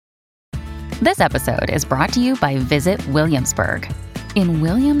This episode is brought to you by Visit Williamsburg. In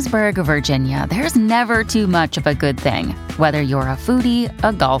Williamsburg, Virginia, there's never too much of a good thing. Whether you're a foodie,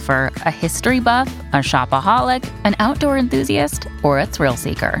 a golfer, a history buff, a shopaholic, an outdoor enthusiast, or a thrill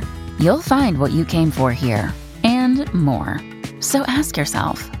seeker, you'll find what you came for here and more. So ask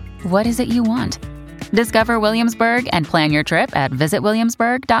yourself, what is it you want? Discover Williamsburg and plan your trip at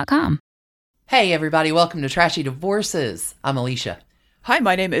visitwilliamsburg.com. Hey everybody, welcome to Trashy Divorces. I'm Alicia. Hi,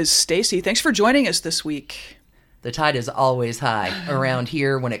 my name is Stacy. Thanks for joining us this week. The tide is always high around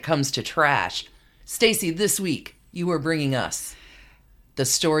here when it comes to trash. Stacy, this week you were bringing us the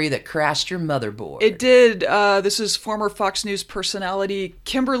story that crashed your motherboard. It did. This is former Fox News personality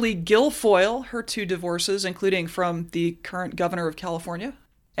Kimberly Guilfoyle, her 2 divorces, including from the current governor of California.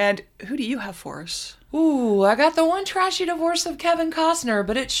 And who do you have for us? Ooh, I got the one trashy divorce of Kevin Costner,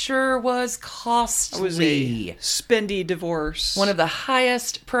 but it sure was costly. It was a spendy divorce. One of the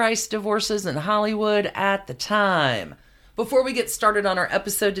highest priced divorces in Hollywood at the time. Before we get started on our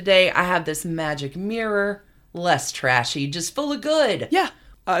episode today, I have this magic mirror. Less trashy, just full of good. Yeah.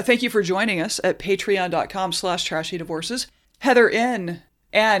 Thank you for joining us at patreon.com/trashydivorces. Heather N.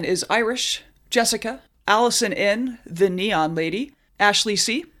 Anne is Irish. Jessica. Allison N. The Neon Lady. Ashley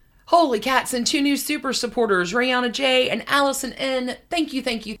C. Holy cats, and 2 new super supporters, Rihanna J. and Allison N. Thank you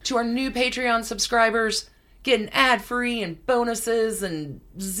to our new Patreon subscribers, getting ad-free and bonuses and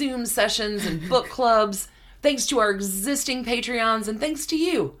Zoom sessions and book clubs. Thanks to our existing Patreons, and thanks to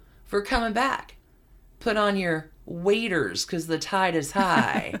you for coming back. Put on your waders, because the tide is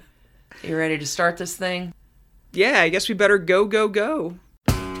high. You ready to start this thing? Yeah, I guess we better go.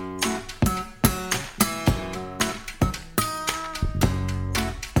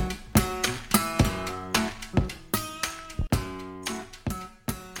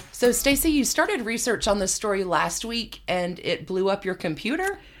 So, Stacy, you started research on this story last week, and it blew up your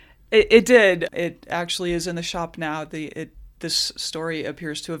computer? It did. It actually is in the shop now. This story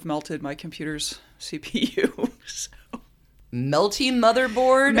appears to have melted my computer's CPU. So. Melty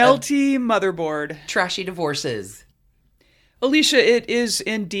motherboard? Melty motherboard. Trashy divorces. Alicia, it is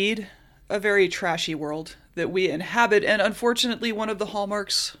indeed a very trashy world that we inhabit, and unfortunately one of the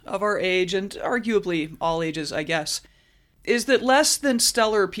hallmarks of our age, and arguably all ages, I guess, is that less than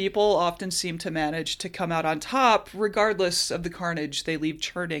stellar people often seem to manage to come out on top, regardless of the carnage they leave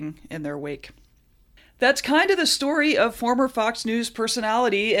churning in their wake. That's kind of the story of former Fox News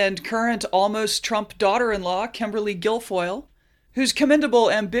personality and current almost Trump daughter-in-law, Kimberly Guilfoyle, whose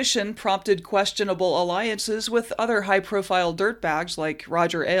commendable ambition prompted questionable alliances with other high-profile dirtbags like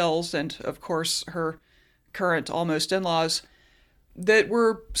Roger Ailes and, of course, her current almost in-laws, that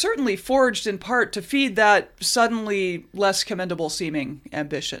were certainly forged in part to feed that suddenly less commendable seeming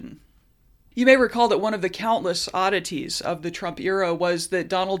ambition. You may recall that one of the countless oddities of the Trump era was that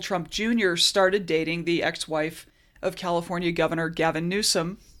Donald Trump Jr. started dating the ex-wife of California Governor Gavin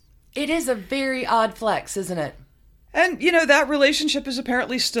Newsom. It is a very odd flex, isn't it? And, that relationship is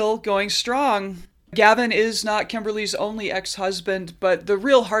apparently still going strong. Gavin is not Kimberly's only ex-husband, but the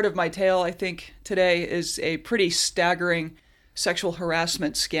real heart of my tale, I think, today is a pretty staggering sexual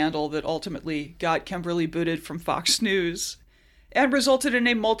harassment scandal that ultimately got Kimberly booted from Fox News and resulted in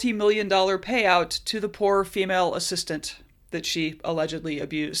a multi-million-dollar payout to the poor female assistant that she allegedly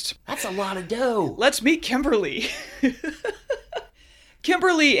abused. That's a lot of dough. Let's meet Kimberly.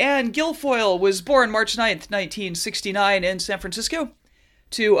 Kimberly Ann Guilfoyle was born March 9th, 1969 in San Francisco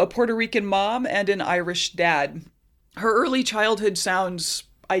to a Puerto Rican mom and an Irish dad. Her early childhood sounds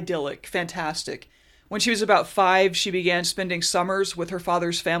idyllic, fantastic. When she was about 5, she began spending summers with her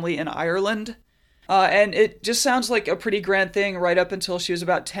father's family in Ireland. And it just sounds like a pretty grand thing right up until she was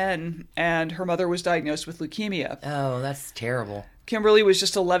about 10, and her mother was diagnosed with leukemia. Oh, that's terrible. Kimberly was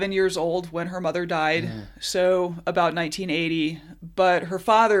just 11 years old when her mother died, so about 1980. But her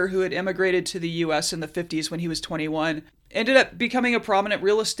father, who had immigrated to the U.S. in the 50s when he was 21, ended up becoming a prominent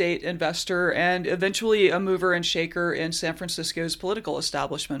real estate investor and eventually a mover and shaker in San Francisco's political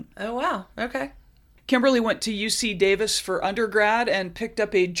establishment. Oh, wow. Okay. Kimberly went to UC Davis for undergrad and picked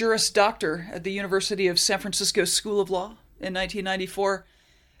up a Juris Doctor at the University of San Francisco School of Law in 1994,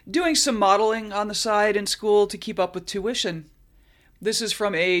 doing some modeling on the side in school to keep up with tuition. This is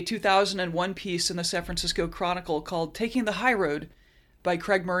from a 2001 piece in the San Francisco Chronicle called Taking the High Road by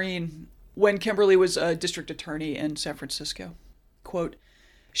Craig Marine, when Kimberly was a district attorney in San Francisco. Quote,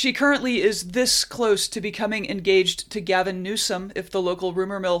 "She currently is this close to becoming engaged to Gavin Newsom if the local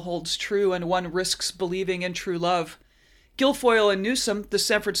rumor mill holds true and one risks believing in true love. Guilfoyle and Newsom, the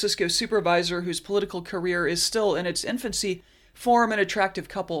San Francisco supervisor whose political career is still in its infancy, form an attractive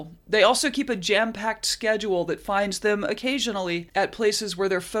couple. They also keep a jam-packed schedule that finds them occasionally at places where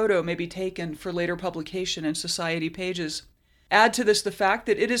their photo may be taken for later publication in society pages. Add to this the fact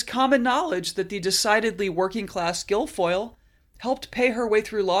that it is common knowledge that the decidedly working-class Guilfoyle helped pay her way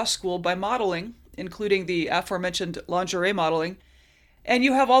through law school by modeling, including the aforementioned lingerie modeling, and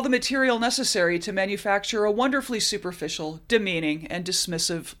you have all the material necessary to manufacture a wonderfully superficial, demeaning, and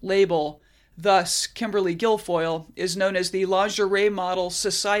dismissive label. Thus, Kimberly Guilfoyle is known as the Lingerie Model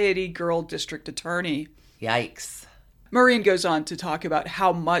Society Girl District Attorney. Yikes. Maureen goes on to talk about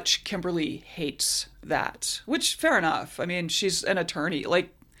how much Kimberly hates that, which, fair enough. I mean, she's an attorney.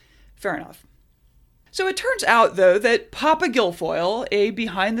 Fair enough. So it turns out, though, that Papa Guilfoyle, a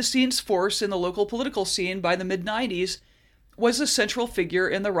behind-the-scenes force in the local political scene by the mid-90s, was a central figure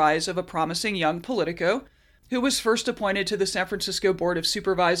in the rise of a promising young politico who was first appointed to the San Francisco Board of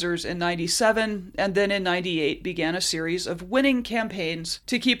Supervisors in 97, and then in 98 began a series of winning campaigns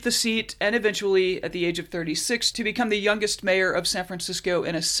to keep the seat, and eventually, at the age of 36, to become the youngest mayor of San Francisco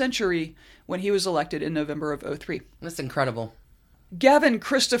in a century when he was elected in November of 03. That's incredible. Gavin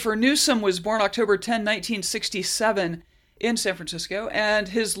Christopher Newsom was born October 10, 1967, in San Francisco, and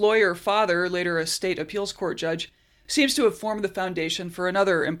his lawyer father, later a state appeals court judge, seems to have formed the foundation for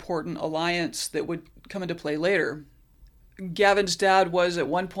another important alliance that would come into play later. Gavin's dad was at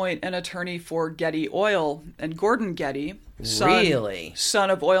one point an attorney for Getty Oil, and Gordon Getty, son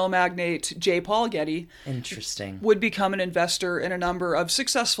of oil magnate J. Paul Getty, interesting, would become an investor in a number of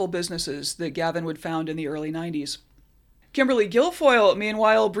successful businesses that Gavin would found in the early 90s. Kimberly Guilfoyle,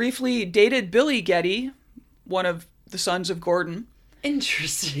 meanwhile, briefly dated Billy Getty, one of the sons of Gordon.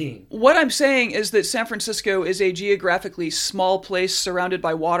 Interesting. What I'm saying is that San Francisco is a geographically small place surrounded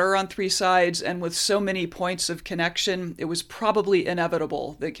by water on three sides, and with so many points of connection, it was probably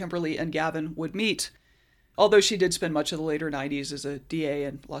inevitable that Kimberly and Gavin would meet, although she did spend much of the later 90s as a DA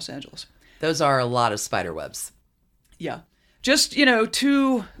in Los Angeles. Those are a lot of spider webs. Yeah. Just,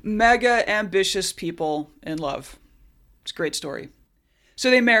 two mega ambitious people in love. It's a great story. So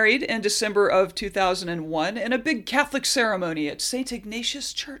they married in December of 2001 in a big Catholic ceremony at St.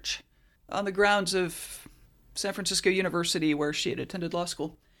 Ignatius Church on the grounds of San Francisco University, where she had attended law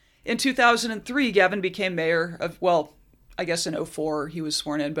school. In 2003, Gavin became mayor of, I guess in 2004 he was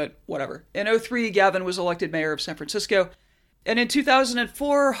sworn in, but whatever. In 2003, Gavin was elected mayor of San Francisco. And in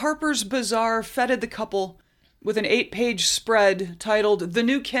 2004, Harper's Bazaar feted the couple with an 8-page spread titled The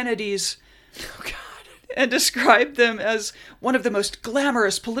New Kennedys. Oh, God. And described them as one of the most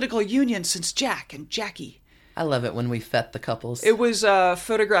glamorous political unions since Jack and Jackie. I love it when we fet the couples. It was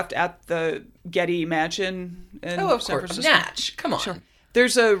photographed at the Getty Mansion in San Francisco. Natch, come on. Sure.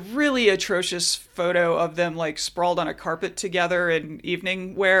 There's a really atrocious photo of them sprawled on a carpet together in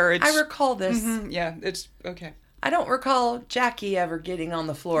evening wear. I recall this. Mm-hmm, yeah, it's okay. I don't recall Jackie ever getting on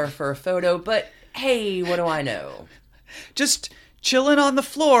the floor for a photo, but hey, what do I know? Just chilling on the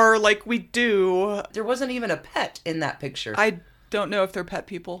floor like we do. There wasn't even a pet in that picture. I don't know if they're pet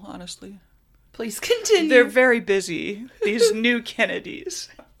people, honestly. Please continue. They're very busy, these new Kennedys.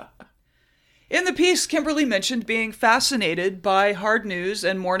 In the piece, Kimberly mentioned being fascinated by hard news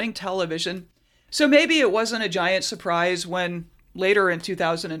and morning television, so maybe it wasn't a giant surprise when, later in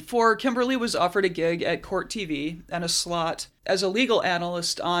 2004, Kimberly was offered a gig at Court TV and a slot as a legal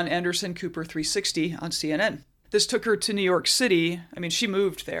analyst on Anderson Cooper 360 on CNN. This took her to New York City. I mean, she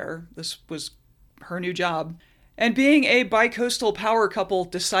moved there. This was her new job. And being a bi-coastal power couple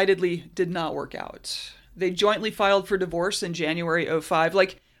decidedly did not work out. They jointly filed for divorce in January 2005,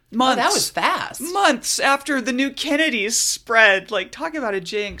 months. Oh, that was fast. Months after the new Kennedys spread. Talk about a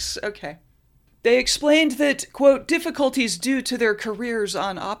jinx. Okay. They explained that, quote, difficulties due to their careers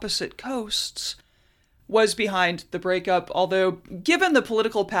on opposite coasts was behind the breakup, although given the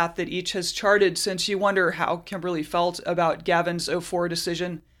political path that each has charted since, you wonder how Kimberly felt about Gavin's 2004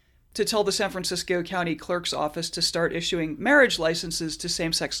 decision to tell the San Francisco County Clerk's Office to start issuing marriage licenses to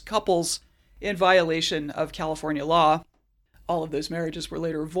same-sex couples in violation of California law. All of those marriages were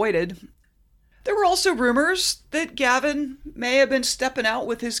later voided. There were also rumors that Gavin may have been stepping out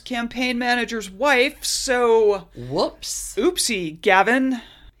with his campaign manager's wife, so... Whoops. Oopsie, Gavin.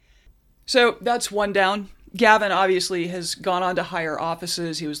 So that's one down. Gavin obviously has gone on to higher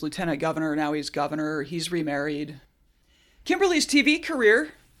offices. He was lieutenant governor, now he's governor. He's remarried. Kimberly's TV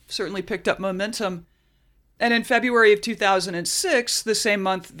career certainly picked up momentum. And in February of 2006, the same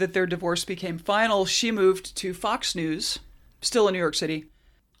month that their divorce became final, she moved to Fox News, still in New York City,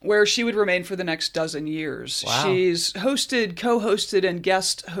 where she would remain for the next dozen years. Wow. She's hosted, co-hosted, and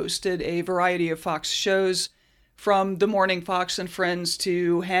guest hosted a variety of Fox shows from the morning Fox and Friends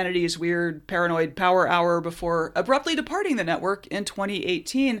to Hannity's weird paranoid power hour before abruptly departing the network in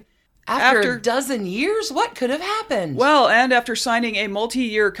 2018. After a dozen years? What could have happened? Well, and after signing a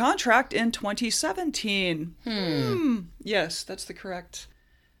multi-year contract in 2017. Yes, that's the correct.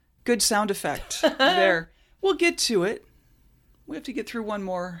 Good sound effect there. We'll get to it. We have to get through one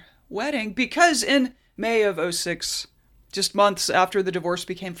more wedding because in May of 2006, just months after the divorce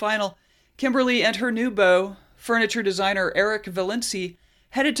became final, Kimberly and her new beau, furniture designer Eric Valenci,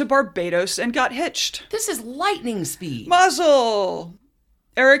 headed to Barbados and got hitched. This is lightning speed. Muzzle!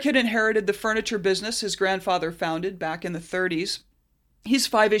 Eric had inherited the furniture business his grandfather founded back in the 30s. He's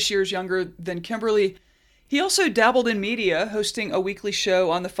 5-ish years younger than Kimberly. He also dabbled in media, hosting a weekly show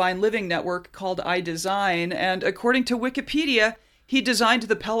on the Fine Living Network called iDesign, and according to Wikipedia, he designed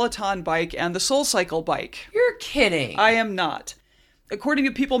the Peloton bike and the SoulCycle bike. You're kidding. I am not. According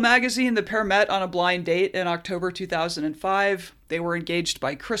to People magazine, the pair met on a blind date in October 2005. They were engaged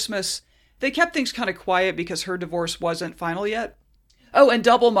by Christmas. They kept things kind of quiet because her divorce wasn't final yet. Oh, and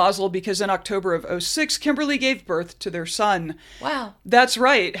double mazel because in October of 2006, Kimberly gave birth to their son. Wow. That's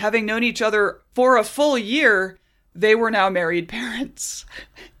right. Having known each other for a full year, they were now married parents.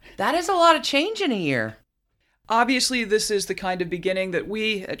 That is a lot of change in a year. Obviously, this is the kind of beginning that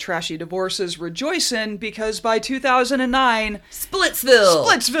we at Trashy Divorces rejoice in because by 2009...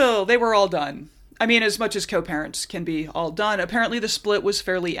 Splitsville! They were all done. I mean, as much as co-parents can be all done. Apparently the split was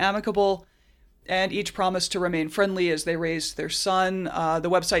fairly amicable, and each promised to remain friendly as they raised their son. The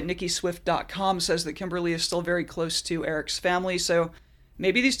website NikkiSwift.com says that Kimberly is still very close to Eric's family, so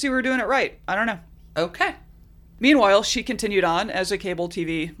maybe these two are doing it right. I don't know. Okay. Meanwhile, she continued on as a cable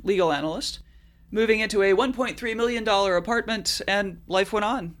TV legal analyst, moving into a $1.3 million apartment, and life went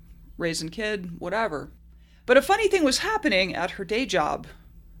on. Raising kid, whatever. But a funny thing was happening at her day job,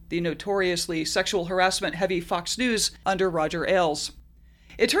 the notoriously sexual harassment-heavy Fox News under Roger Ailes.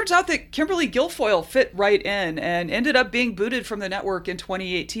 It turns out that Kimberly Guilfoyle fit right in and ended up being booted from the network in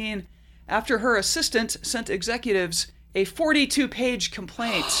 2018 after her assistant sent executives a 42-page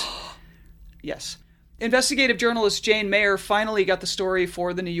complaint. Yes. Investigative journalist Jane Mayer finally got the story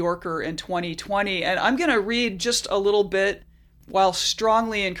for The New Yorker in 2020, and I'm going to read just a little bit while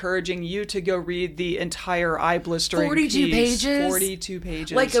strongly encouraging you to go read the entire eye-blistering 42 piece. pages? 42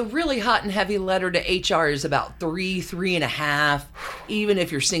 pages. Like a really hot and heavy letter to HR is about 3.5, even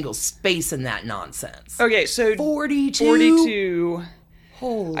if you're single spacing that nonsense. Okay, so 42? 42.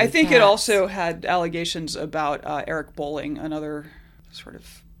 Holy I think cats. it also had allegations about Eric Bolling, another sort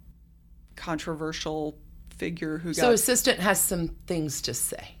of controversial figure who got... So assistant has some things to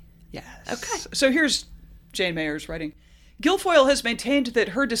say. Yes. Okay. So here's Jane Mayer's writing. Guilfoyle has maintained that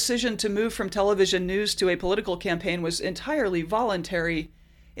her decision to move from television news to a political campaign was entirely voluntary.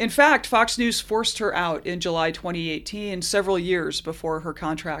 In fact, Fox News forced her out in July 2018, several years before her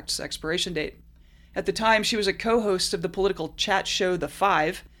contract's expiration date. At the time, she was a co-host of the political chat show The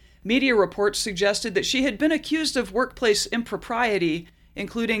Five. Media reports suggested that she had been accused of workplace impropriety,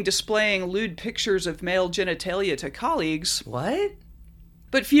 including displaying lewd pictures of male genitalia to colleagues. What?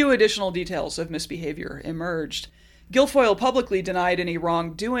 But few additional details of misbehavior emerged. Guilfoyle publicly denied any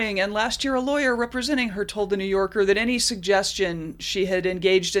wrongdoing, and last year a lawyer representing her told The New Yorker that any suggestion she had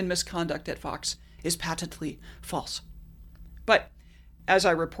engaged in misconduct at Fox is patently false. But, as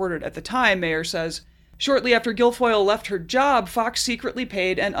I reported at the time, Mayer says, shortly after Guilfoyle left her job, Fox secretly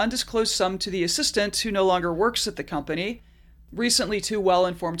paid an undisclosed sum to the assistant who no longer works at the company. Recently, two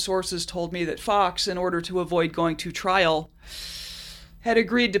well-informed sources told me that Fox, in order to avoid going to trial, had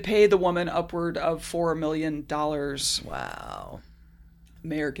agreed to pay the woman upward of $4 million. Wow.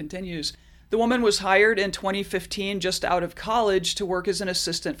 Mayer continues. The woman was hired in 2015 just out of college to work as an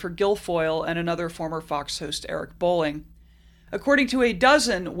assistant for Guilfoyle and another former Fox host, Eric Bolling. According to a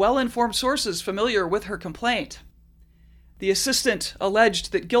dozen well-informed sources familiar with her complaint, the assistant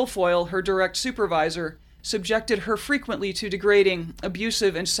alleged that Guilfoyle, her direct supervisor, subjected her frequently to degrading,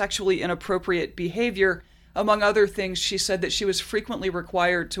 abusive, and sexually inappropriate behavior. Among other things, she said that she was frequently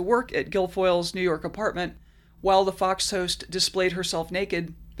required to work at Guilfoyle's New York apartment while the Fox host displayed herself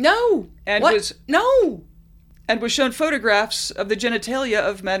naked. No! And what? No! And was shown photographs of the genitalia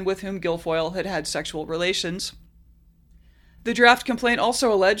of men with whom Guilfoyle had had sexual relations. The draft complaint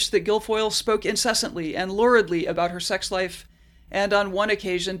also alleged that Guilfoyle spoke incessantly and luridly about her sex life, and on one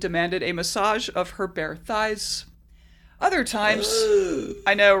occasion demanded a massage of her bare thighs. Other times...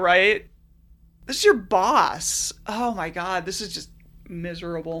 I know, right? This is your boss. Oh my God, this is just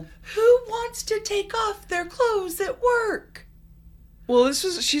miserable. Who wants to take off their clothes at work? Well,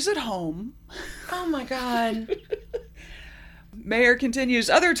 she's at home. Oh my God. Mayer continues,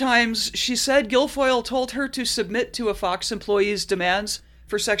 other times, she said Guilfoyle told her to submit to a Fox employee's demands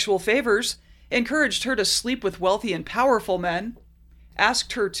for sexual favors, encouraged her to sleep with wealthy and powerful men,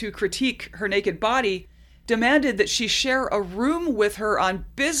 asked her to critique her naked body, demanded that she share a room with her on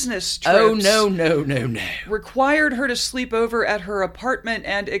business trips. Oh, no. Required her to sleep over at her apartment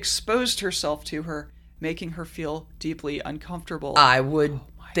and exposed herself to her, making her feel deeply uncomfortable. I would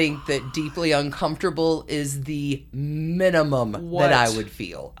think that deeply uncomfortable is the minimum that I would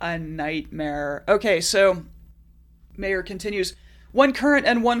feel. A nightmare. Okay, so Mayer continues. One current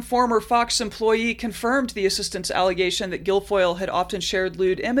and one former Fox employee confirmed the assistant's allegation that Guilfoyle had often shared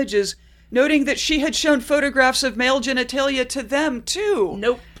lewd images, noting that she had shown photographs of male genitalia to them, too.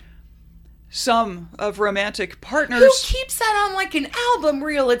 Nope. Some of romantic partners... Who keeps that on like an album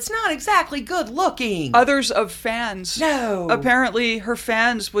reel? It's not exactly good looking. Others of fans. No. Apparently, her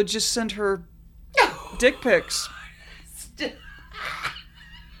fans would just send her dick pics.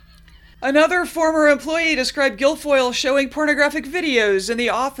 Another former employee described Guilfoyle showing pornographic videos in the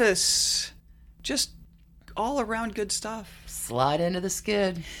office. Just all around good stuff. Slide into the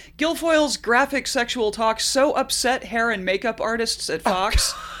skid. Guilfoyle's graphic sexual talk so upset hair and makeup artists at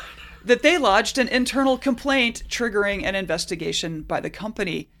Fox that they lodged an internal complaint triggering an investigation by the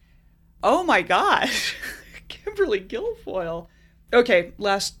company. Oh my gosh. Kimberly Guilfoyle. Okay,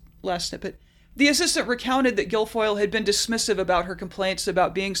 last snippet. The assistant recounted that Guilfoyle had been dismissive about her complaints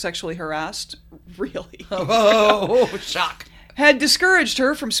about being sexually harassed. Really? Oh, shock. Had discouraged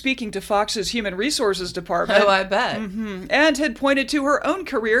her from speaking to Fox's Human Resources Department. Oh, I bet. And had pointed to her own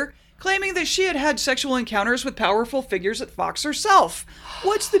career, claiming that she had had sexual encounters with powerful figures at Fox herself.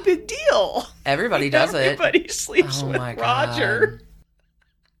 What's the big deal? Everybody does it. Everybody sleeps with Roger. God.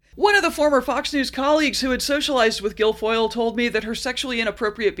 One of the former Fox News colleagues who had socialized with Guilfoyle told me that her sexually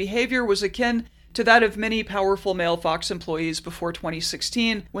inappropriate behavior was akin to that of many powerful male Fox employees before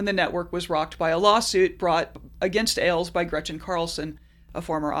 2016, when the network was rocked by a lawsuit brought against Ailes by Gretchen Carlson, a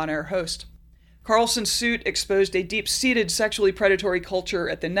former on-air host. Carlson's suit exposed a deep-seated sexually predatory culture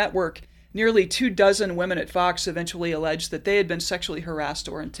at the network. Nearly 24 women at Fox eventually alleged that they had been sexually harassed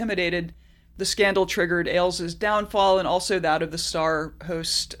or intimidated. The scandal triggered Ailes' downfall and also that of the star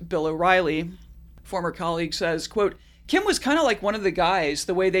host Bill O'Reilly. Former colleague says, quote, Kim was kind of like one of the guys,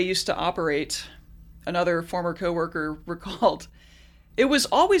 the way they used to operate. Another former coworker recalled, it was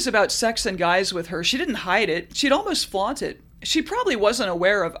always about sex and guys with her. She didn't hide it. She'd almost flaunt it. She probably wasn't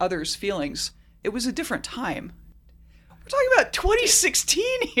aware of others' feelings. It was a different time. We're talking about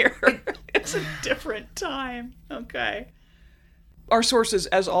 2016 here. It's a different time. Okay. Our sources,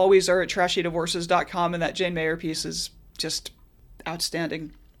 as always, are at trashydivorces.com, and that Jane Mayer piece is just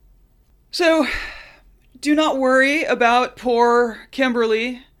outstanding. So, do not worry about poor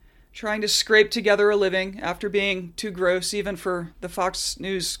Kimberly trying to scrape together a living after being too gross even for the Fox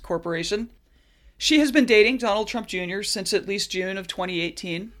News Corporation. She has been dating Donald Trump Jr. since at least June of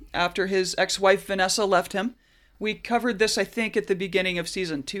 2018, after his ex-wife Vanessa left him. We covered this, I think, at the beginning of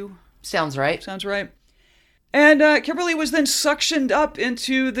season 2. Sounds right. Sounds right. And Kimberly was then suctioned up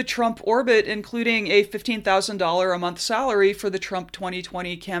into the Trump orbit, including a $15,000 a month salary for the Trump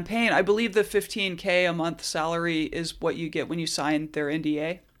 2020 campaign. I believe the $15K a month salary is what you get when you sign their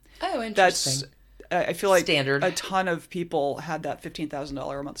NDA. Oh, interesting. That's, I feel like standard. A ton of people had that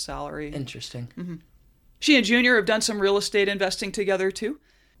 $15,000 a month salary. Interesting. Mm-hmm. She and Junior have done some real estate investing together, too,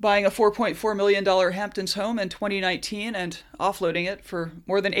 buying a $4.4 million Hamptons home in 2019 and offloading it for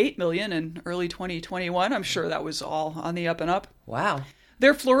more than $8 million in early 2021. I'm sure that was all on the up and up. Wow.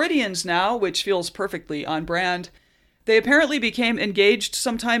 They're Floridians now, which feels perfectly on brand. They apparently became engaged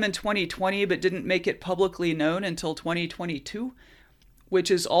sometime in 2020, but didn't make it publicly known until 2022, which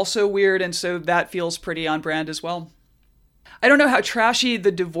is also weird, and so that feels pretty on brand as well. I don't know how trashy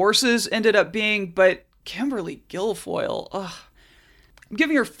the divorces ended up being, but Kimberly Guilfoyle, ugh. I'm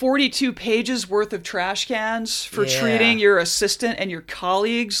giving her 42 pages worth of trash cans for treating your assistant and your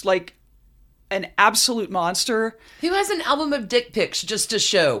colleagues like an absolute monster. Who has an album of dick pics just to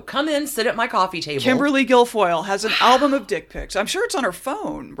show? Come in, sit at my coffee table. Kimberly Guilfoyle has an album of dick pics. I'm sure it's on her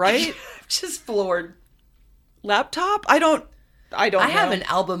phone, right? Just floored. Laptop? I don't know. I have an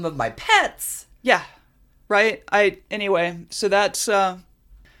album of my pets. Yeah. Right? Anyway, so that's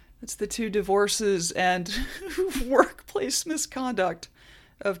the 2 divorces and workplace misconduct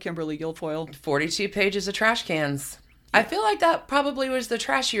of Kimberly Guilfoyle. 42 pages of trash cans. I feel like that probably was the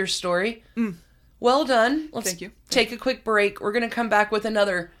trashier story. Well done. Thank you. Take a quick break. We're going to come back with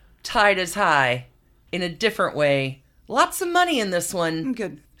another Tide is High in a different way. Lots of money in this one.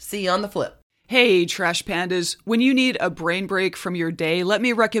 Good. See you on the flip. Hey, Trash Pandas. When you need a brain break from your day, let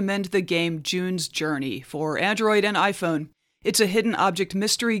me recommend the game June's Journey for Android and iPhone. It's a hidden object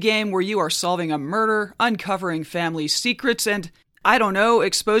mystery game where you are solving a murder, uncovering family secrets, and, I don't know,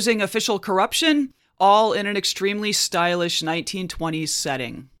 exposing official corruption, all in an extremely stylish 1920s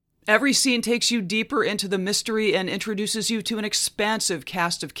setting. Every scene takes you deeper into the mystery and introduces you to an expansive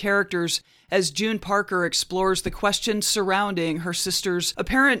cast of characters as June Parker explores the questions surrounding her sister's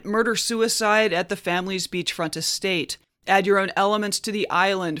apparent murder-suicide at the family's beachfront estate. Add your own elements to the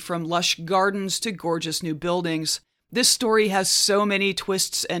island, from lush gardens to gorgeous new buildings. This story has so many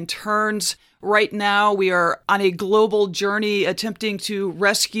twists and turns. Right now, we are on a global journey attempting to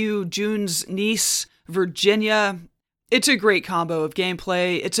rescue June's niece, Virginia. It's a great combo of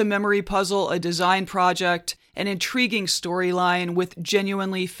gameplay. It's a memory puzzle, a design project, an intriguing storyline with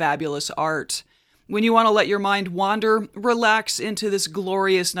genuinely fabulous art. When you want to let your mind wander, relax into this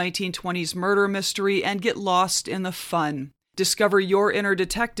glorious 1920s murder mystery and get lost in the fun. Discover your inner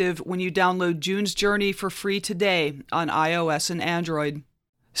detective when you download June's Journey for free today on iOS and Android.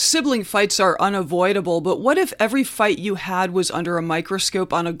 Sibling fights are unavoidable, but what if every fight you had was under a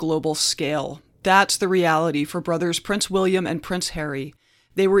microscope on a global scale? That's the reality for brothers Prince William and Prince Harry.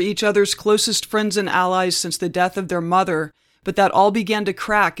 They were each other's closest friends and allies since the death of their mother, but that all began to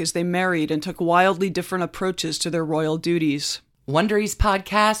crack as they married and took wildly different approaches to their royal duties. Wondery's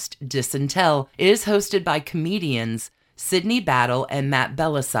podcast, Dis and Tell, is hosted by comedians Sydney Battle and Matt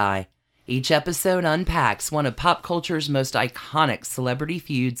Belisai. Each episode unpacks one of pop culture's most iconic celebrity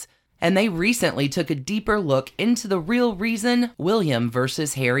feuds, and they recently took a deeper look into the real reason William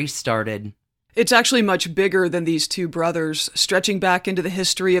versus Harry started. It's actually much bigger than these two brothers, stretching back into the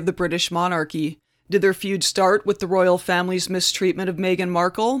history of the British monarchy. Did their feud start with the royal family's mistreatment of Meghan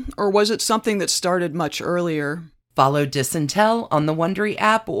Markle, or was it something that started much earlier? Follow Dis and Tell on the Wondery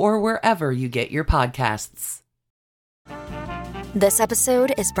app or wherever you get your podcasts. This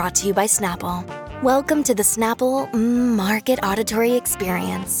episode is brought to you by Snapple. Welcome to the Snapple Market Auditory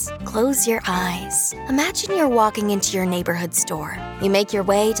Experience. Close your eyes. Imagine you're walking into your neighborhood store. You make your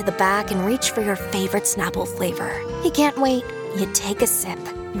way to the back and reach for your favorite Snapple flavor. You can't wait. You take a sip.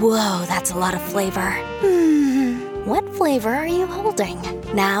 Whoa, that's a lot of flavor. What flavor are you holding?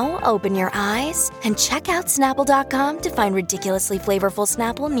 Now open your eyes and check out Snapple.com to find ridiculously flavorful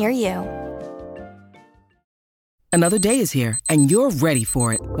Snapple near you. Another day is here, and you're ready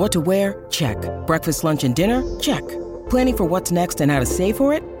for it. What to wear? Check. Breakfast, lunch, and dinner? Check. Planning for what's next and how to save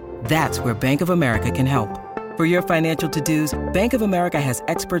for it? That's where Bank of America can help. For your financial to-dos, Bank of America has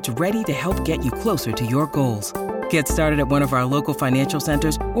experts ready to help get you closer to your goals. Get started at one of our local financial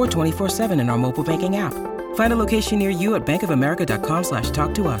centers or 24/7 in our mobile banking app. Find a location near you at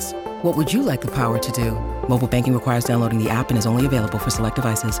bankofamerica.com/talktous. What would you like the power to do? Mobile banking requires downloading the app and is only available for select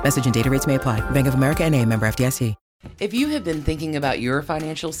devices. Message and data rates may apply. Bank of America NA, member FDIC. If you have been thinking about your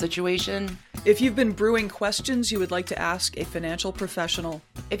financial situation, If you've been brewing questions you would like to ask a financial professional,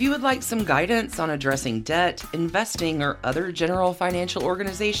 if you would like some guidance on addressing debt, investing, or other general financial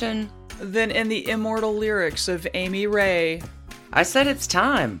organization, then in the immortal lyrics of Amy Ray, I said it's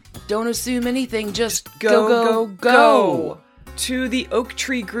time. Don't assume anything, just go to the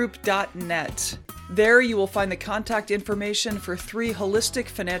oaktreegroup.net. There you will find the contact information for 3 holistic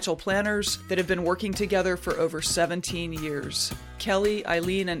financial planners that have been working together for over 17 years. Kelly,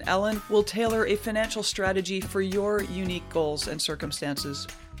 Eileen, and Ellen will tailor a financial strategy for your unique goals and circumstances.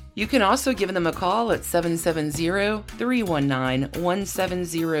 You can also give them a call at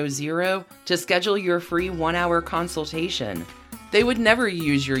 770-319-1700 to schedule your free 1-hour consultation. They would never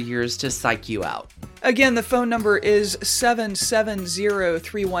use your years to psych you out. Again, the phone number is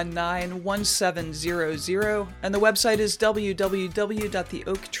 770-319-1700, and the website is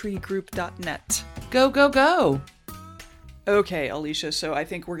www.theoaktreegroup.net. Go! Okay, Alicia, so I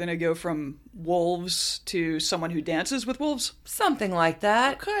think we're going to go from wolves to someone who dances with wolves? Something like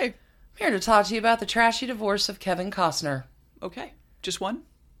that. Okay. I'm here to talk to you about the trashy divorce of Kevin Costner. Okay. Just one?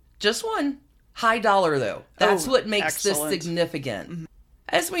 Just one. High dollar, though. That's what makes excellent. this significant.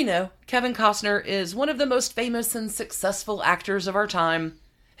 As we know, Kevin Costner is one of the most famous and successful actors of our time.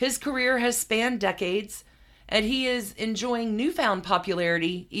 His career has spanned decades, and he is enjoying newfound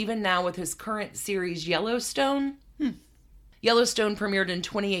popularity even now with his current series Yellowstone. Yellowstone premiered in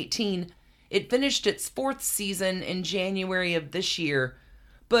 2018. It finished its 4th season in January of this year,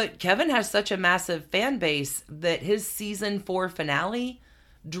 but Kevin has such a massive fan base that his season 4 finale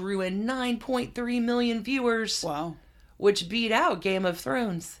drew in 9.3 million viewers. Wow. Which beat out Game of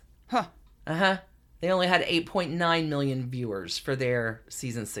Thrones. Huh. They only had 8.9 million viewers for their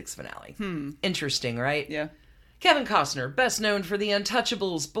season 6 finale. Interesting, right? Yeah. Kevin Costner, best known for The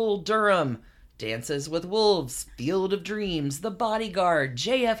Untouchables, Bull Durham, Dances with Wolves, Field of Dreams, The Bodyguard,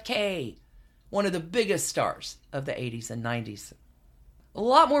 JFK. one of the biggest stars of the 80s and 90s. A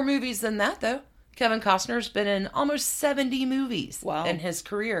lot more movies than that, though. Kevin Costner's been in almost 70 movies in his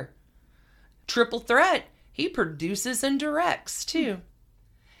career. Triple threat, he produces and directs, too.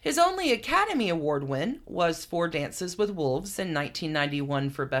 His only Academy Award win was for Dances with Wolves in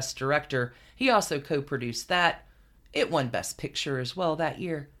 1991 for Best Director. He also co-produced that. It won Best Picture as well that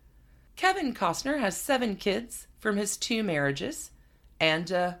year. Kevin Costner has 7 kids from his 2 marriages and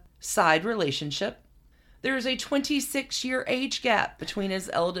a side relationship. There is a 26-year age gap between his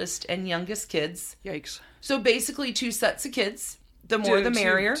eldest and youngest kids. Yikes. So basically 2 sets of kids. The more the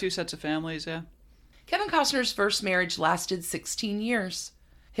merrier. 2 sets of families, yeah. Kevin Costner's first marriage lasted 16 years.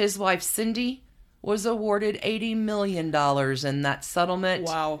 His wife, Cindy, was awarded $80 million in that settlement.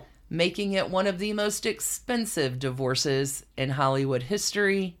 Wow. Making it one of the most expensive divorces in Hollywood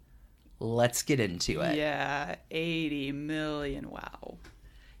history. Let's get into it. Yeah, 80 million. Wow.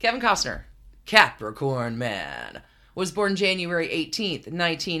 Kevin Costner, Capricorn Man, was born January 18th,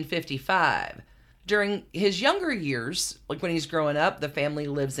 1955. During his younger years, like when he's growing up, the family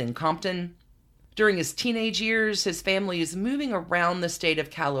lives in Compton. During his teenage years, his family is moving around the state of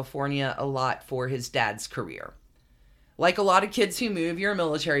California a lot for his dad's career. Like a lot of kids who move, you're a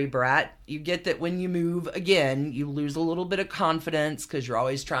military brat. You get that when you move again, you lose a little bit of confidence because you're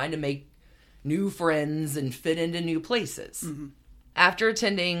always trying to make new friends and fit into new places. Mm-hmm. After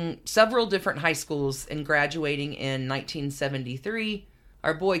attending several different high schools and graduating in 1973,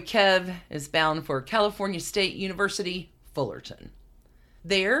 our boy Kev is bound for California State University, Fullerton.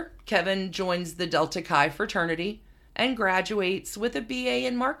 There, Kevin joins the Delta Chi fraternity and graduates with a BA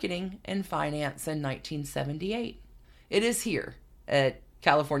in Marketing and Finance in 1978. It is here at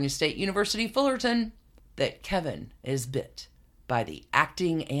California State University, Fullerton, that Kevin is bit by the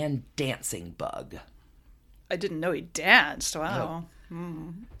acting and dancing bug. I didn't know he danced. Wow. No.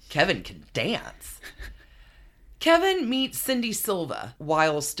 Mm. Kevin can dance. Kevin meets Cindy Silva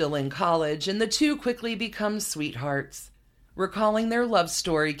while still in college, and the two quickly become sweethearts. Recalling their love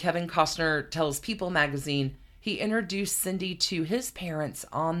story, Kevin Costner tells People magazine he introduced Cindy to his parents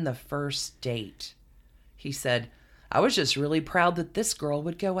on the first date. He said, "I was just really proud that this girl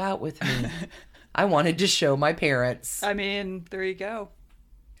would go out with me. I wanted to show my parents." I mean, there you go.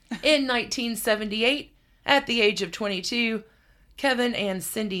 In 1978, at the age of 22, Kevin and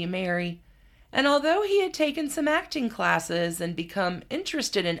Cindy marry. And although he had taken some acting classes and become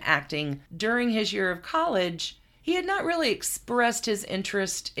interested in acting during his year of college, he had not really expressed his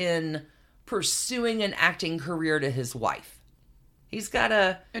interest in pursuing an acting career to his wife. He's got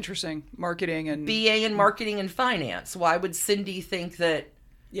a interesting marketing and BA in marketing and finance. Why would Cindy think that?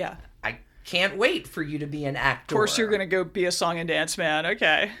 Yeah, I can't wait for you to be an actor. Of course, you're gonna go be a song and dance man.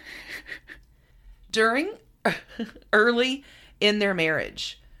 Okay. Early in their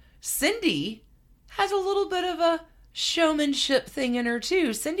marriage, Cindy has a little bit of a showmanship thing in her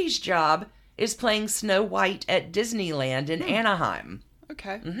too. Cindy's job is playing Snow White at Disneyland in Anaheim.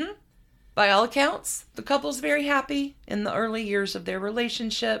 Okay. Mm-hmm. By all accounts, the couple's very happy in the early years of their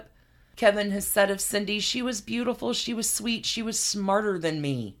relationship. Kevin has said of Cindy, "She was beautiful, she was sweet, she was smarter than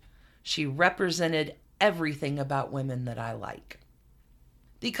me. She represented everything about women that I like."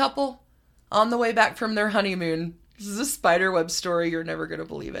 The couple, on the way back from their honeymoon, this is a spiderweb story, you're never going to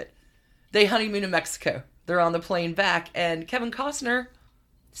believe it. They honeymoon in Mexico. They're on the plane back, and Kevin Costner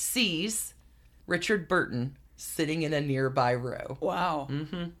sees Richard Burton sitting in a nearby row. Wow.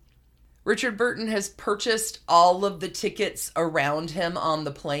 Mm-hmm. Richard Burton has purchased all of the tickets around him on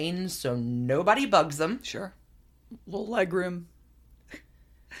the plane, so nobody bugs him. Sure. Little leg room.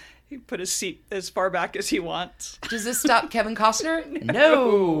 He put his seat as far back as he wants. Does this stop Kevin Costner?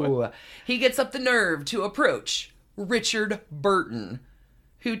 No. He gets up the nerve to approach Richard Burton,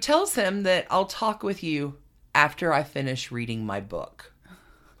 who tells him that I'll talk with you after I finish reading my book.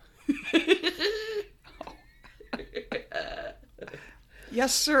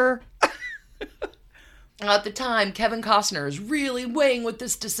 Yes, sir. At the time, Kevin Costner is really weighing with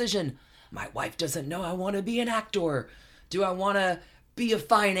this decision. My wife doesn't know I want to be an actor. Do I want to be a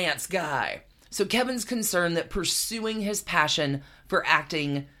finance guy? So Kevin's concerned that pursuing his passion for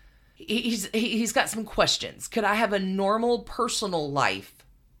acting, he's got some questions. Could I have a normal personal life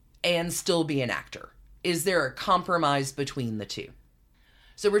and still be an actor? Is there a compromise between the two?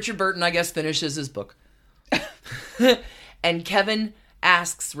 So Richard Burton, I guess, finishes his book. And Kevin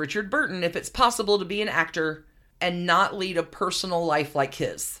asks Richard Burton if it's possible to be an actor and not lead a personal life like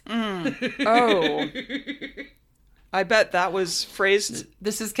his. Oh. I bet that was phrased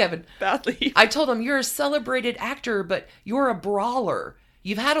This is Kevin. badly. I told him, you're a celebrated actor, but you're a brawler.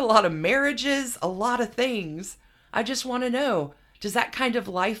 You've had a lot of marriages, a lot of things. I just want to know, Does that kind of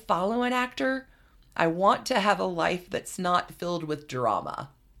life follow an actor? I want to have a life that's not filled with drama.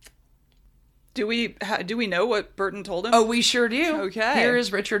 Do we know what Burton told him? Oh, we sure do. Okay. Here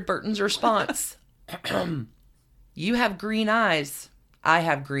is Richard Burton's response. You have green eyes. I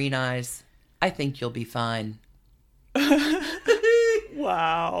have green eyes. I think you'll be fine.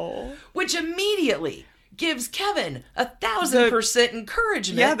 Wow. Which immediately gives Kevin 1,000%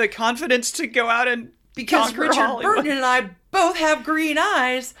 encouragement. Yeah, the confidence to go out and because conquer Richard Hollywood. Burton and I both have green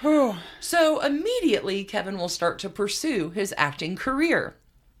eyes. So immediately Kevin will start to pursue his acting career.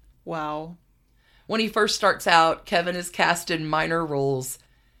 Wow. When he first starts out, Kevin is cast in minor roles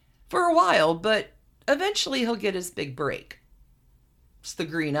for a while, but eventually he'll get his big break. It's the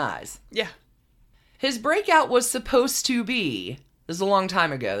green eyes. Yeah. His breakout was supposed to be, this is a long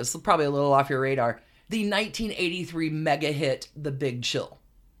time ago, this is probably a little off your radar, the 1983 mega hit, The Big Chill.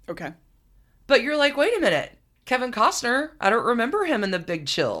 Okay. But you're like, wait a minute, Kevin Costner, I don't remember him in The Big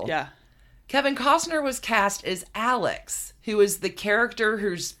Chill. Yeah. Kevin Costner was cast as Alex, who is the character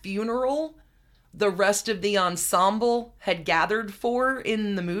whose funeral the rest of the ensemble had gathered for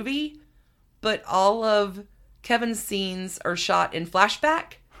in the movie, but all of Kevin's scenes are shot in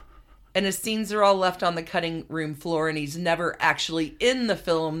flashback, and his scenes are all left on the cutting room floor, and he's never actually in the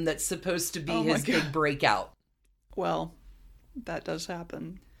film that's supposed to be his big breakout. Well, that does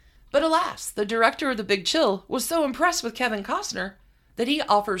happen. But alas, the director of The Big Chill was so impressed with Kevin Costner that he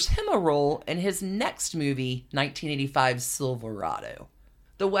offers him a role in his next movie, 1985's Silverado.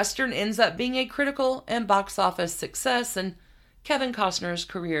 The Western ends up being a critical and box office success, and Kevin Costner's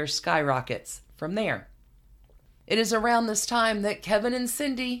career skyrockets from there. It is around this time that Kevin and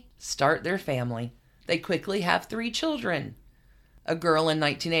Cindy start their family. They quickly have 3 children. A girl in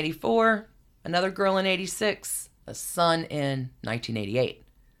 1984, another girl in 86, a son in 1988.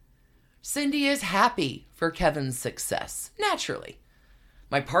 Cindy is happy for Kevin's success, naturally.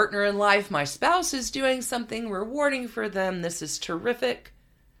 My partner in life, my spouse, is doing something rewarding for them. This is terrific.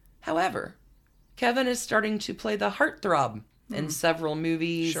 However, Kevin is starting to play the heartthrob in several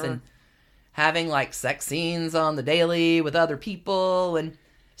movies and having like sex scenes on the daily with other people. And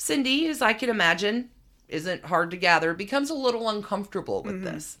Cindy, as I can imagine, isn't hard to gather, becomes a little uncomfortable with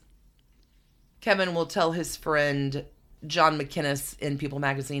this. Kevin will tell his friend John McInnes in People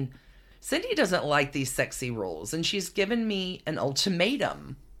magazine, Cindy doesn't like these sexy roles, and she's given me an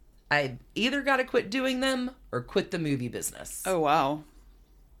ultimatum. I either got to quit doing them or quit the movie business. Oh, wow.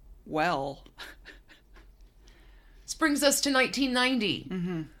 Well. This brings us to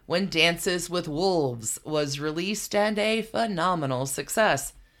 1990, when Dances with Wolves was released and a phenomenal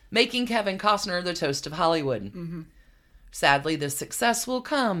success, making Kevin Costner the toast of Hollywood. Sadly, this success will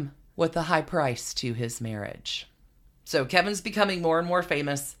come with a high price to his marriage. So Kevin's becoming more and more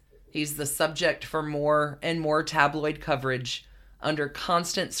famous. He's the subject for more and more tabloid coverage, under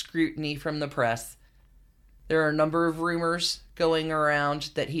constant scrutiny from the press. There are a number of rumors going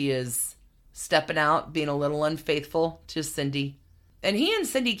around that he is stepping out, being a little unfaithful to Cindy. And he and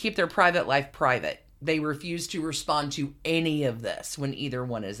Cindy keep their private life private. They refuse to respond to any of this when either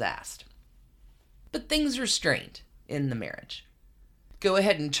one is asked. But things are strained in the marriage. Go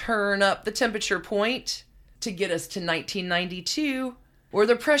ahead and turn up the temperature point to get us to 1992, where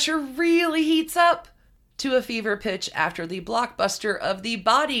the pressure really heats up to a fever pitch after the blockbuster of The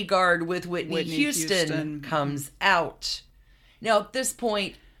Bodyguard with Whitney Houston comes out. Now, at this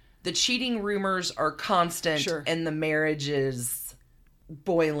point, the cheating rumors are constant and the marriage is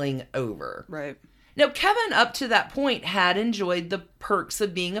boiling over. Right. Now, Kevin, up to that point, had enjoyed the perks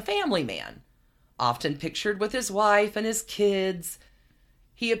of being a family man, often pictured with his wife and his kids.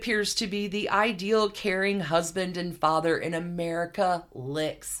 He appears to be the ideal caring husband and father, and America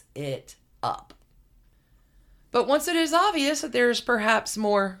licks it up. But once it is obvious that there's perhaps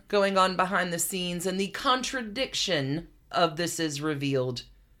more going on behind the scenes and the contradiction of this is revealed,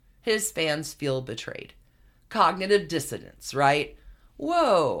 his fans feel betrayed. Cognitive dissonance, right?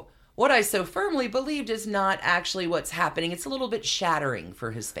 Whoa, what I so firmly believed is not actually what's happening. It's a little bit shattering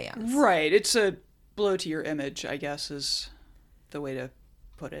for his fans. Right. It's a blow to your image, I guess, is the way to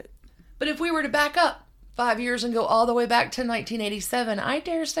put it. But if we were to back up 5 years and go all the way back to 1987, I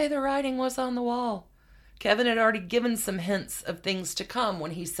dare say the writing was on the wall. Kevin had already given some hints of things to come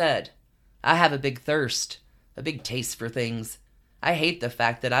when he said, I have a big thirst, a big taste for things. I hate the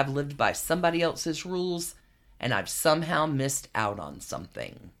fact that I've lived by somebody else's rules and I've somehow missed out on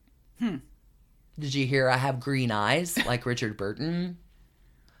something. Did you hear I have green eyes like Richard Burton?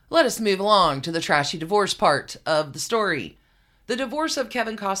 Let us move along to the trashy divorce part of the story. The divorce of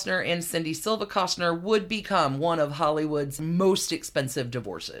Kevin Costner and Cindy Silva Costner would become one of Hollywood's most expensive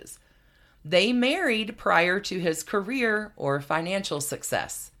divorces. They married prior to his career or financial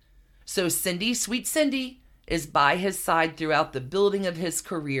success. So Cindy, sweet Cindy, is by his side throughout the building of his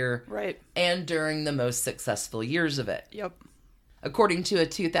career. Right. And during the most successful years of it. Yep. According to a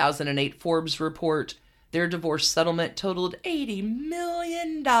 2008 Forbes report, their divorce settlement totaled $80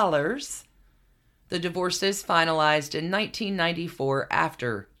 million. The divorce is finalized in 1994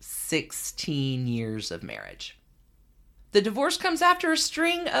 after 16 years of marriage. The divorce comes after a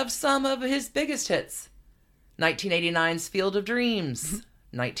string of some of his biggest hits. 1989's Field of Dreams,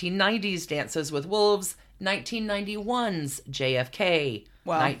 1990's Dances with Wolves, 1991's JFK,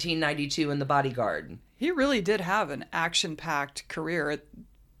 Wow. 1992 in The Bodyguard. He really did have an action-packed career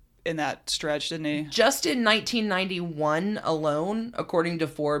in that stretch, didn't he? Just in 1991 alone, according to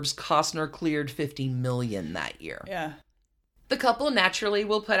Forbes, Costner cleared $50 million that year. Yeah. The couple naturally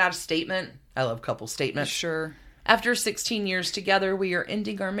will put out a statement. I love couple statements. Sure. After 16 years together, we are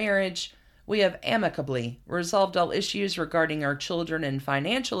ending our marriage. We have amicably resolved all issues regarding our children and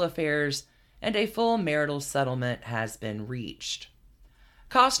financial affairs, and a full marital settlement has been reached.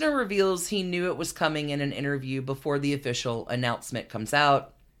 Costner reveals he knew it was coming in an interview before the official announcement comes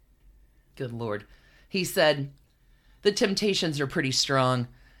out. Good Lord. He said, "The temptations are pretty strong,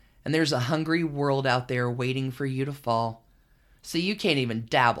 and there's a hungry world out there waiting for you to fall. So you can't even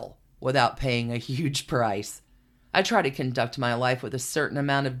dabble without paying a huge price. I try to conduct my life with a certain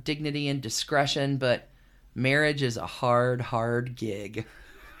amount of dignity and discretion, but marriage is a hard, hard gig."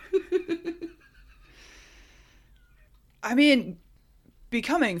 I mean,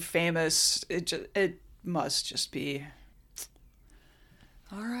 becoming famous, it must just be...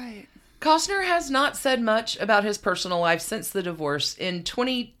 All right. Costner has not said much about his personal life since the divorce. In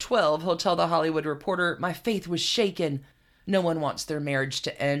 2012, he'll tell The Hollywood Reporter, "My faith was shaken. No one wants their marriage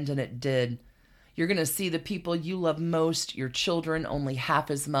to end, and it did. You're going to see the people you love most, your children, only half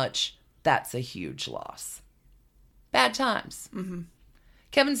as much. That's a huge loss." Bad times. Mm-hmm.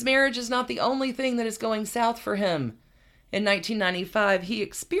 Kevin's marriage is not the only thing that is going south for him. In 1995, he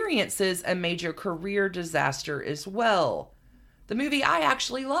experiences a major career disaster as well. The movie I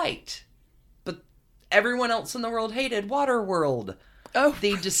actually liked, but everyone else in the world hated, Waterworld. Oh.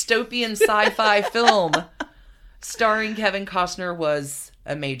 The dystopian sci-fi film starring Kevin Costner was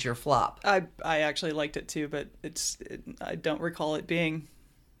a major flop. I actually liked it too, but I don't recall it being...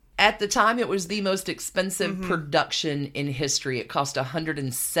 At the time, it was the most expensive production in history. It cost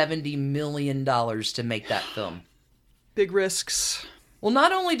 $170 million to make that film. Big risks. Well,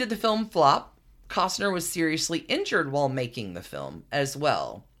 not only did the film flop, Costner was seriously injured while making the film as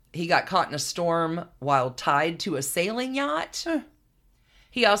well. He got caught in a storm while tied to a sailing yacht.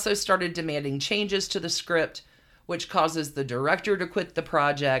 He also started demanding changes to the script, which causes the director to quit the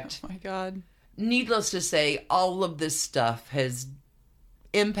project. Oh my God. Needless to say, all of this stuff has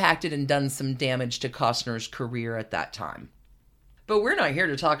impacted and done some damage to Costner's career at that time. But we're not here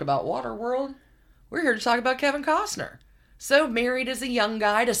to talk about Waterworld. We're here to talk about Kevin Costner. So, married as a young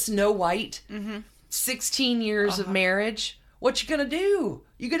guy to Snow White, 16 years of marriage. What you gonna do?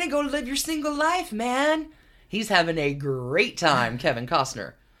 You gonna go live your single life, man? He's having a great time, Kevin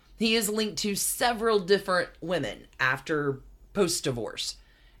Costner. He is linked to several different women after post-divorce,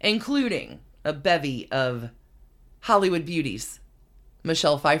 including a bevy of Hollywood beauties.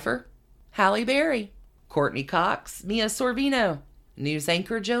 Michelle Pfeiffer, Halle Berry, Courtney Cox, Mia Sorvino, news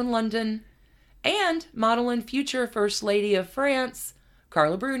anchor Joan London, and model and future First Lady of France,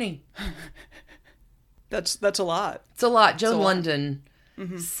 Carla Bruni. That's a lot. It's a lot. Joan London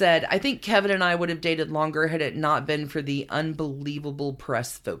said, "I think Kevin and I would have dated longer had it not been for the unbelievable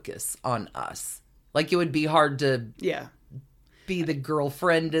press focus on us. Like, it would be hard to be the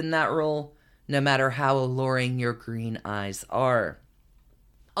girlfriend in that role, no matter how alluring your green eyes are."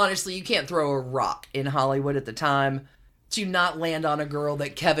 Honestly, you can't throw a rock in Hollywood at the time to not land on a girl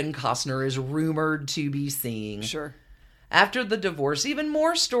that Kevin Costner is rumored to be seeing. Sure. After the divorce, even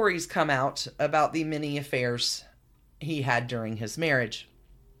more stories come out about the many affairs he had during his marriage.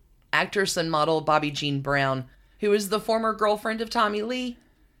 Actress and model Bobby Jean Brown, who is the former girlfriend of Tommy Lee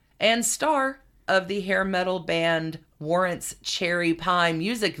and star of the hair metal band Warrant's Cherry Pie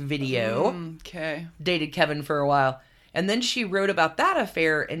music video, dated Kevin for a while. And then she wrote about that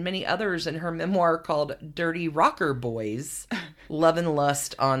affair and many others in her memoir called Dirty Rocker Boys, Love and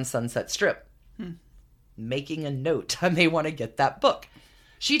Lust on Sunset Strip. Making a note. I may want to get that book.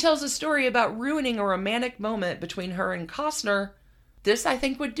 She tells a story about ruining a romantic moment between her and Costner. This, I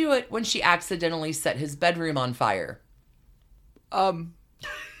think, would do it when she accidentally set his bedroom on fire. Yeah.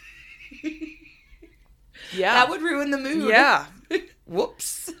 That would ruin the mood. Yeah.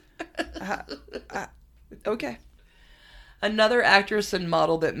 Whoops. Okay. Another actress and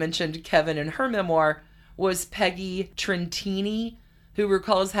model that mentioned Kevin in her memoir was Peggy Trentini, who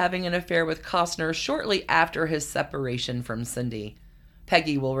recalls having an affair with Costner shortly after his separation from Cindy.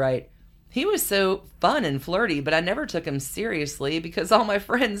 Peggy will write, "He was so fun and flirty, but I never took him seriously because all my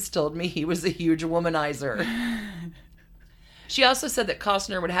friends told me he was a huge womanizer." She also said that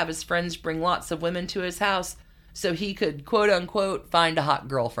Costner would have his friends bring lots of women to his house so he could, quote-unquote, find a hot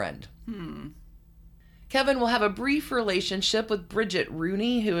girlfriend. Kevin will have a brief relationship with Bridget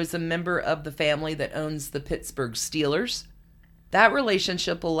Rooney, who is a member of the family that owns the Pittsburgh Steelers. That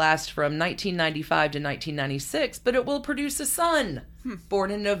relationship will last from 1995 to 1996, but it will produce a son,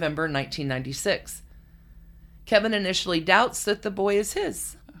 born in November 1996. Kevin initially doubts that the boy is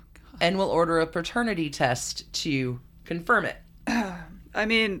his and will order a paternity test to confirm it. I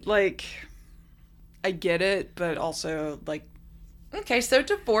mean, like, I get it, but also, like... Okay, so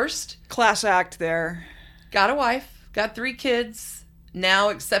divorced. Class act there. Got a wife, got 3 kids. Now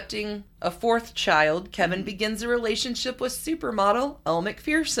accepting a 4th child, Kevin begins a relationship with supermodel Elle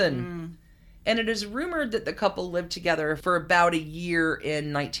Macpherson. And it is rumored that the couple lived together for about a year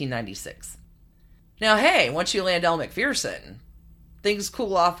in 1996. Now, hey, once you land Elle Macpherson, things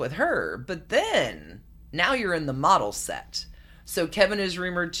cool off with her, but then, now you're in the model set. So Kevin is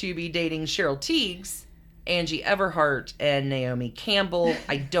rumored to be dating Cheryl Tiegs, Angie Everhart, and Naomi Campbell.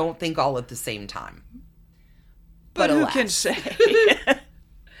 I don't think all at the same time. But who alas. can say?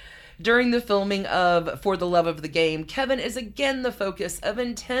 During the filming of For the Love of the Game, Kevin is again the focus of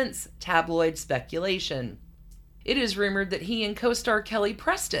intense tabloid speculation. It is rumored that he and co-star Kelly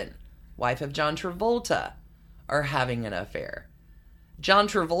Preston, wife of John Travolta, are having an affair. John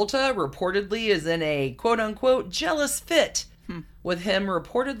Travolta reportedly is in a quote-unquote jealous fit, with him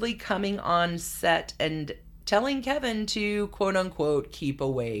reportedly coming on set and telling Kevin to quote-unquote keep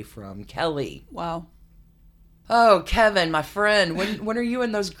away from Kelly. Wow. Oh, Kevin, my friend, when are you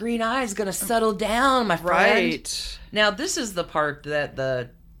and those green eyes going to settle down, my friend? Right. Now, this is the part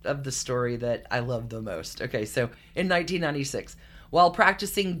of the story that I love the most. Okay, so in 1996, while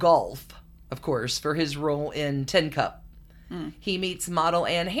practicing golf, of course, for his role in Tin Cup, he meets model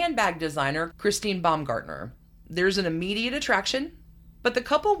and handbag designer Christine Baumgartner. There's an immediate attraction, but the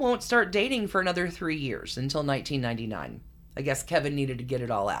couple won't start dating for another 3 years until 1999. I guess Kevin needed to get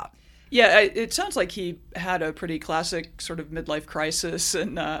it all out. Yeah, it sounds like he had a pretty classic sort of midlife crisis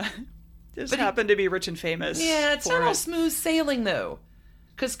and just happened to be rich and famous. Yeah, it's not all smooth sailing, though.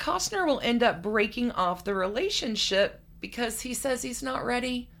 Because Costner will end up breaking off the relationship because he says he's not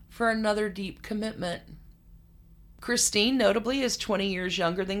ready for another deep commitment. Christine, notably, is 20 years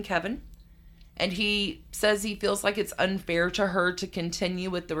younger than Kevin. And he says he feels like it's unfair to her to continue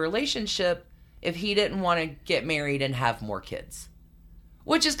with the relationship if he didn't want to get married and have more kids.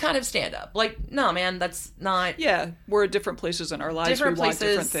 Which is kind of stand-up. Like, no, man, that's not... Yeah, we're at different places in our lives. Different we want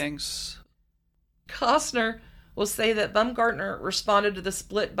places. different things. Costner will say that Baumgartner responded to the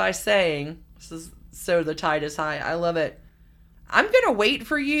split by saying, this is so the tide is high, I love it, "I'm going to wait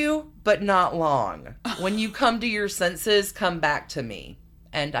for you, but not long. When you come to your senses, come back to me."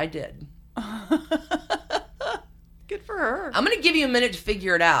 And I did. Good for her. I'm going to give you a minute to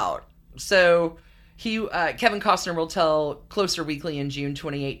figure it out. So... Kevin Costner will tell Closer Weekly in June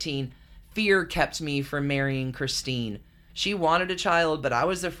 2018, "Fear kept me from marrying Christine. She wanted a child, but I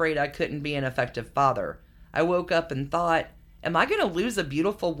was afraid I couldn't be an effective father. I woke up and thought, am I going to lose a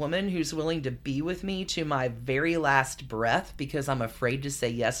beautiful woman who's willing to be with me to my very last breath because I'm afraid to say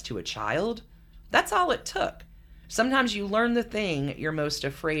yes to a child? That's all it took. Sometimes you learn the thing you're most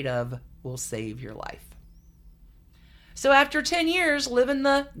afraid of will save your life." So after 10 years living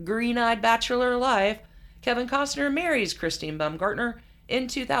the green-eyed bachelor life, Kevin Costner marries Christine Baumgartner in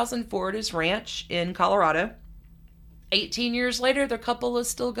 2004 at his ranch in Colorado. 18 years later, the couple is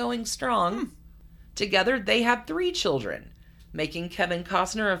still going strong. Together, they have 3 children, making Kevin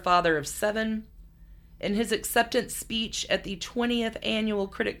Costner a father of 7. In his acceptance speech at the 20th Annual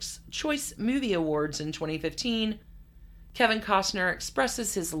Critics' Choice Movie Awards in 2015, Kevin Costner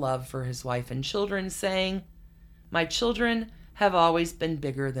expresses his love for his wife and children, saying, "My children have always been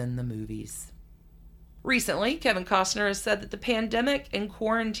bigger than the movies." Recently, Kevin Costner has said that the pandemic and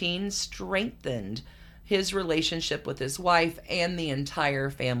quarantine strengthened his relationship with his wife and the entire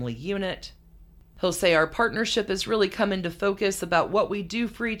family unit. He'll say, "Our partnership has really come into focus about what we do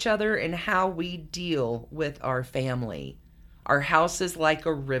for each other and how we deal with our family. Our house is like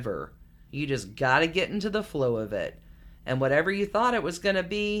a river. You just gotta get into the flow of it. And whatever you thought it was gonna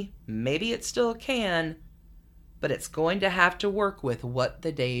be, maybe it still can, but it's going to have to work with what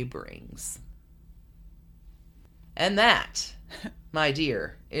the day brings." And that, my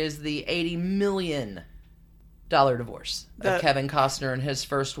dear, is the $80 million divorce of Kevin Costner and his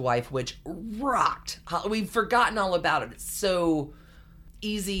first wife, which rocked. We've forgotten all about it. It's so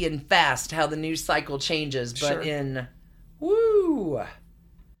easy and fast how the news cycle changes. But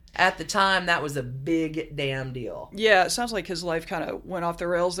at the time, that was a big damn deal. Yeah, it sounds like his life kind of went off the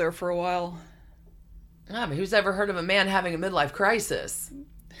rails there for a while. I mean, who's ever heard of a man having a midlife crisis?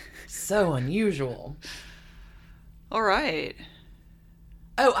 So unusual. All right.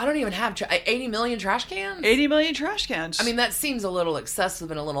 Oh, I don't even have 80 million trash cans? 80 million trash cans. I mean, that seems a little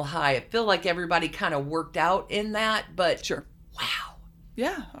excessive and a little high. I feel like everybody kind of worked out in that, but sure. Wow.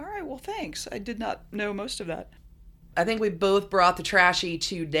 Yeah, all right, well, thanks. I did not know most of that. I think we both brought the trashy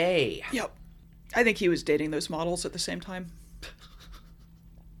today. Yep. I think he was dating those models at the same time.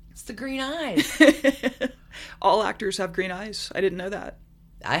 It's the green eyes. All actors have green eyes. I didn't know that.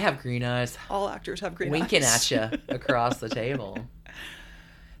 I have green eyes. All actors have green Winking eyes. at you across the table.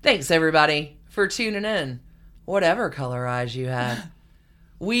 Thanks, everybody, for tuning in. Whatever color eyes you have.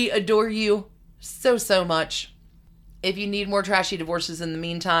 We adore you so, so much. If you need more Trashy Divorces in the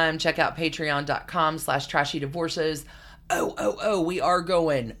meantime, check out patreon.com/trashydivorces. We are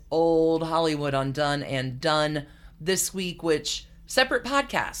going Old Hollywood on Done and Done this week, which, separate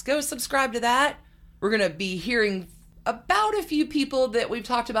podcast. Go subscribe to that. We're going to be hearing about a few people that we've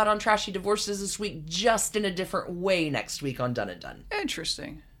talked about on Trashy Divorces this week, just in a different way next week on Done and Done.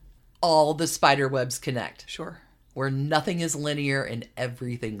 Interesting. All the spider webs connect. Sure. Where nothing is linear and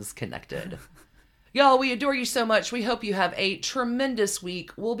everything's connected. Y'all, we adore you so much. We hope you have a tremendous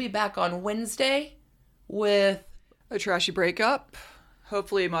week. We'll be back on Wednesday with a trashy breakup.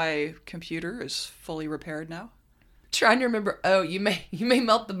 Hopefully my computer is fully repaired now. Trying to remember. Oh, you may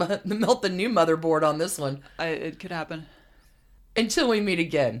melt the new motherboard on this one. It could happen. Until we meet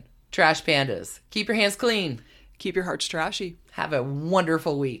again, Trash Pandas, keep your hands clean. Keep your hearts trashy. Have a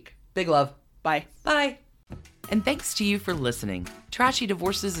wonderful week. Big love. Bye. Bye. And thanks to you for listening. Trashy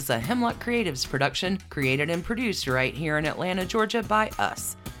Divorces is a Hemlock Creatives production, created and produced right here in Atlanta, Georgia by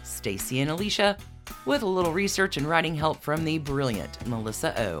us, Stacy and Alicia, with a little research and writing help from the brilliant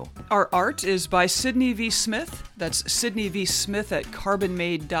Melissa O. Our art is by Sydney V. Smith. That's Sydney V. Smith at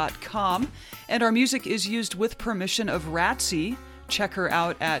carbonmade.com. And our music is used with permission of Ratsy. Check her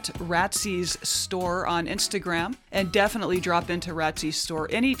out at Ratsy's store on Instagram, and definitely drop into Ratsy's store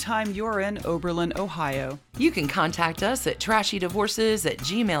anytime you're in Oberlin, Ohio. You can contact us at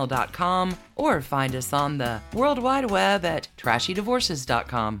trashydivorces@gmail.com or find us on the World Wide Web at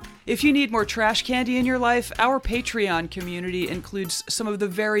trashydivorces.com. If you need more trash candy in your life, our Patreon community includes some of the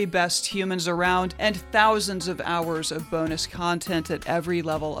very best humans around and thousands of hours of bonus content at every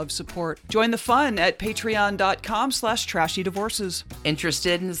level of support. Join the fun at patreon.com/trashydivorces.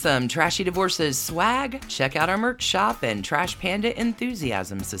 Interested in some Trashy Divorces swag? Check out our merch shop and Trash Panda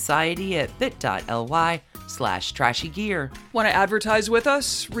Enthusiasm Society at bit.ly/trashygear. Want to advertise with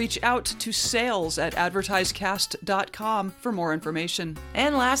us? Reach out to sales@advertisecast.com for more information.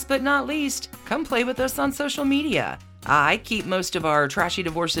 And last but not least, come play with us on social media. I keep most of our Trashy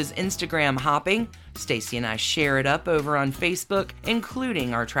Divorces Instagram hopping. Stacy and I share it up over on Facebook,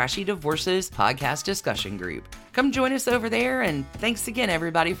 including our Trashy Divorces podcast discussion group. Come join us over there, and thanks again,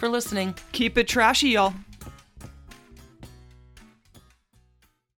 everybody, for listening. Keep it trashy, y'all.